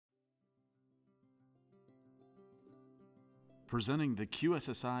Presenting the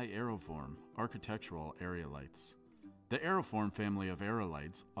QSSI Aeroform architectural area lights. The Aeroform family of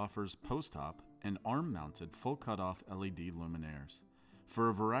aerolights offers post-op and arm-mounted full cutoff LED luminaires for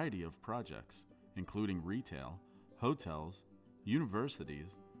a variety of projects, including retail, hotels,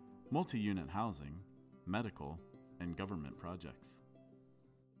 universities, multi-unit housing, medical, and government projects.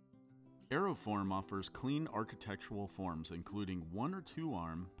 Aeroform offers clean architectural forms including 1 or 2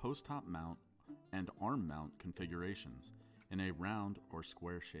 arm post-top mount and arm mount configurations in a round or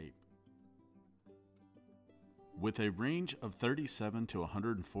square shape. With a range of 37 to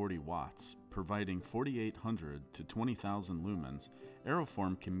 140 watts, providing 4,800 to 20,000 lumens,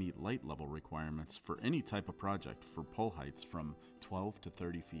 Aeroform can meet light level requirements for any type of project for pole heights from 12 to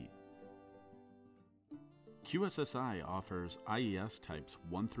 30 feet. QSSI offers IES types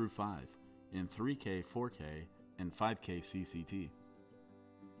 1 through 5 in 3K, 4K, and 5K CCT.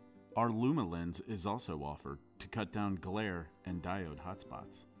 Our LumaLens is also offered to cut down glare and diode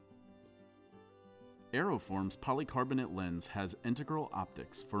hotspots. Aeroform's polycarbonate lens has integral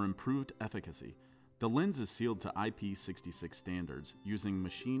optics for improved efficacy. The lens is sealed to IP66 standards using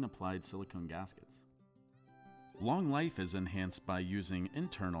machine-applied silicone gaskets. Long life is enhanced by using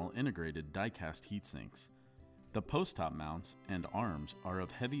internal integrated die-cast heat sinks. The post-top mounts and arms are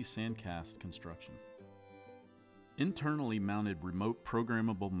of heavy sandcast construction. Internally mounted remote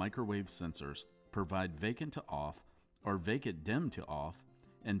programmable microwave sensors provide vacant to off or vacant dim to off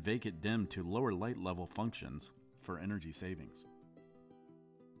and vacant dim to lower light level functions for energy savings.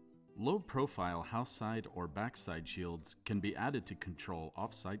 Low profile house side or backside shields can be added to control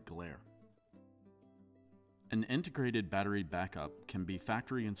off-site glare. An integrated battery backup can be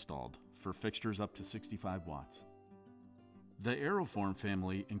factory installed for fixtures up to 65 watts. The Aeroform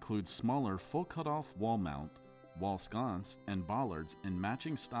family includes smaller full cutoff wall mount, wall sconce, and bollards in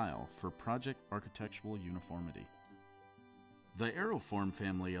matching style for project architectural uniformity. The Aeroform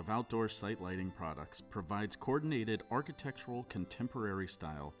family of outdoor site lighting products provides coordinated architectural contemporary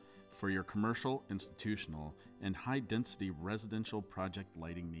style for your commercial, institutional, and high-density residential project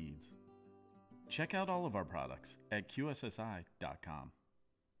lighting needs. Check out all of our products at qssi.com.